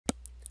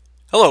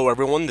Hello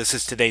everyone, this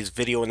is today's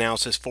video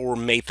analysis for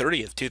May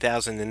 30th,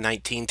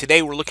 2019.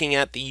 Today we're looking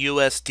at the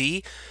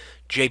USD,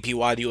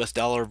 JPY, the US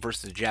dollar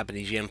versus the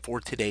Japanese yen for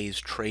today's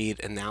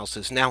trade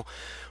analysis. Now,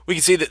 we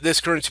can see that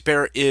this currency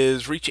pair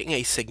is reaching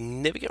a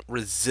significant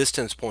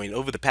resistance point.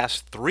 Over the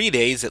past 3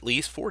 days, at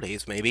least 4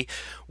 days maybe,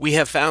 we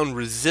have found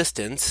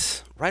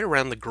resistance right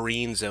around the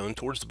green zone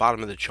towards the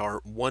bottom of the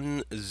chart,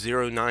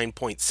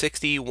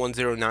 109.60,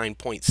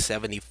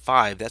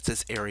 109.75. That's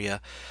this area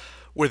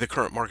where the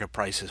current market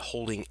price is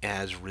holding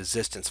as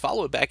resistance.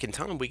 Follow it back in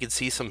time, we can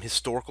see some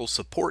historical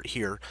support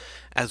here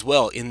as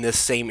well in this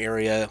same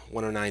area,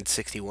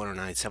 109.60,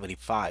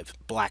 109.75,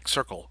 black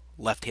circle,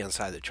 left-hand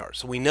side of the chart.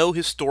 So we know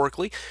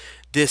historically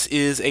this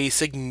is a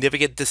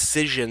significant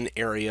decision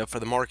area for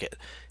the market.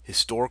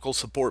 Historical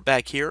support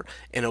back here,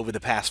 and over the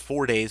past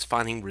 4 days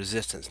finding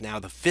resistance. Now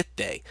the 5th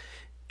day,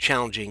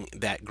 challenging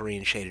that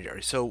green shaded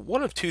area. So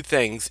one of two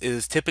things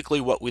is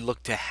typically what we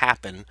look to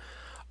happen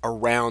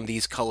around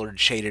these colored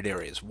shaded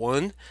areas.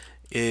 One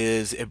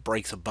is it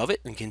breaks above it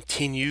and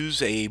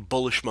continues a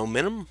bullish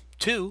momentum.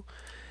 Two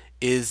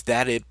is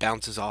that it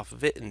bounces off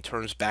of it and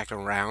turns back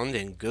around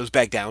and goes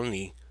back down in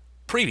the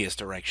previous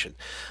direction.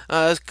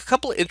 A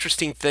couple of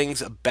interesting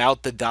things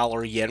about the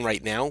dollar yen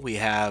right now. We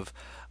have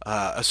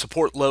a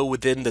support low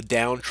within the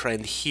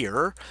downtrend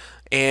here,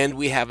 and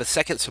we have a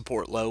second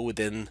support low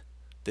within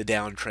the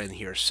downtrend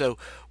here. So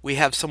we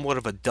have somewhat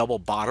of a double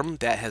bottom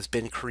that has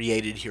been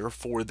created here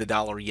for the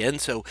dollar yen.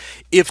 So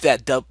if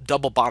that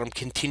double bottom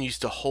continues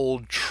to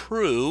hold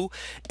true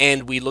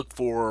and we look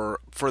for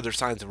further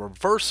signs of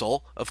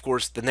reversal, of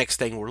course the next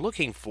thing we're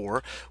looking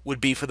for would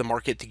be for the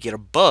market to get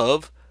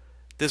above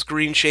this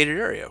green shaded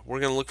area. We're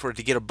going to look for it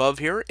to get above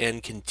here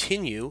and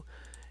continue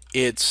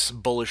its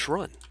bullish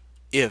run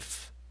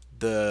if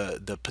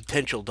the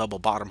potential double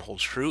bottom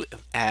holds true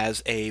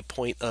as a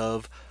point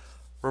of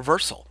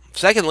reversal.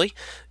 Secondly,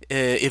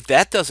 if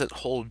that doesn't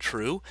hold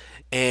true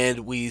and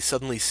we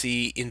suddenly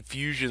see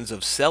infusions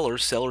of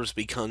sellers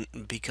become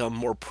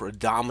more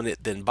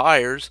predominant than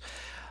buyers,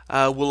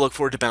 we'll look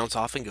for it to bounce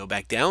off and go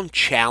back down,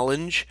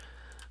 challenge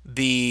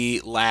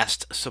the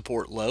last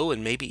support low,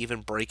 and maybe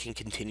even break and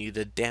continue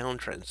the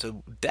downtrend.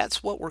 So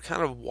that's what we're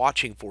kind of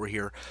watching for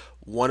here,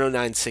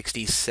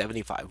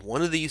 109.60.75.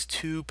 One of these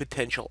two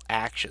potential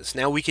actions.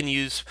 Now we can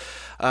use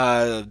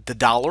the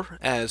dollar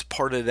as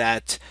part of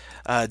that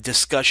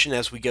discussion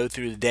as we go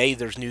through the day.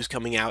 There's news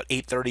coming out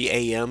 8:30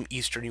 a.m.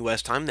 Eastern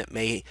U.S. time that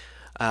may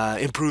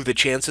improve the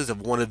chances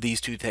of one of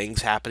these two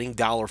things happening.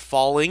 Dollar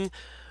falling,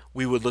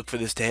 we would look for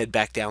this to head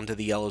back down to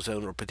the yellow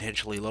zone or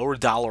potentially lower.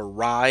 Dollar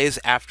rise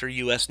after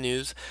U.S.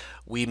 news,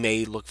 we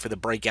may look for the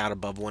breakout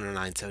above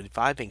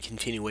 109.75 and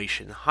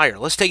continuation higher.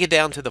 Let's take it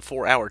down to the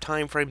 4-hour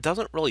time frame.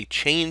 Doesn't really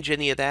change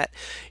any of that.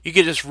 You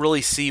can just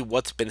really see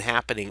what's been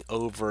happening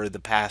over the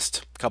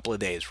past couple of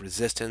days.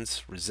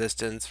 Resistance,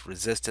 resistance,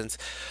 resistance.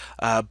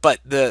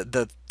 But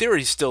the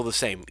theory is still the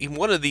same.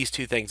 One of these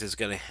two things is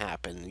going to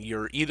happen.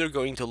 You're either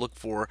going to look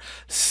for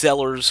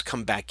sellers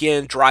come back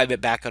in, drive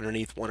it back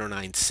underneath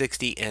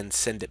 109.60 and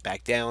send it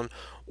back down,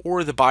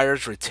 or the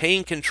buyers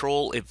retain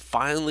control. It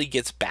finally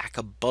gets back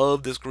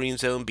above this green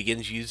zone,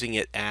 begins using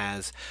it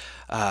as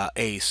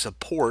a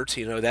support.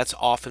 You know, that's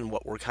often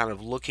what we're kind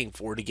of looking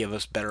for to give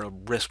us better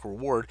risk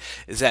reward,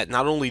 is that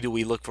not only do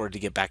we look for it to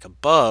get back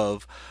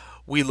above,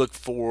 we look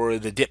for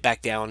the dip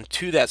back down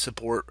to that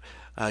support,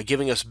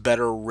 giving us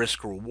better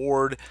risk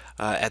reward.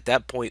 At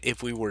that point,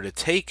 if we were to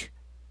take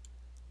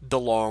the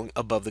long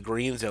above the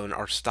green zone,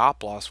 our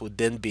stop loss would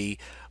then be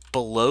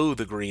below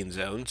the green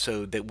zone,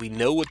 so that we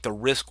know what the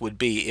risk would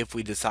be if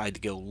we decide to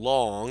go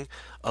long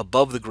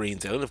above the green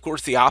zone. Of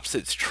course, the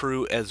opposite's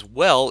true as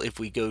well. If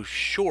we go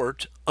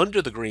short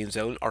under the green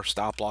zone, our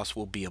stop loss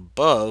will be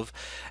above,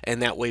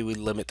 and that way we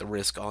limit the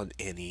risk on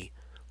any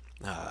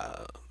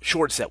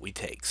shorts that we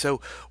take.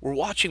 So we're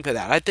watching for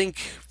that. I think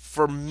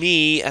for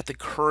me at the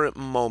current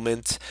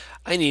moment,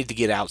 I need to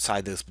get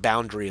outside this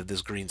boundary of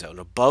this green zone,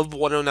 above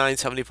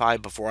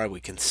 109.75 before I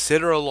would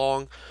consider a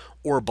long,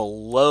 or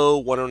below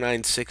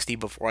 109.60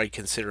 before I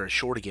consider a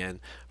short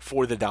again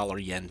for the dollar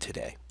yen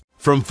today.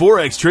 From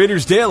Forex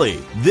Traders Daily,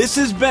 this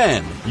has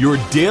been your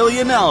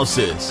daily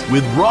analysis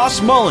with Ross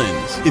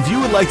Mullins. If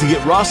you would like to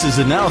get Ross's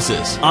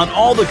analysis on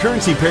all the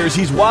currency pairs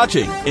he's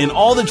watching and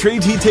all the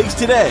trades he takes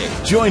today,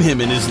 join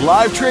him in his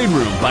live trade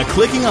room by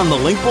clicking on the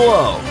link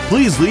below.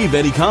 Please leave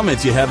any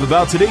comments you have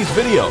about today's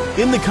video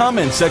in the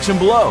comments section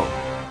below.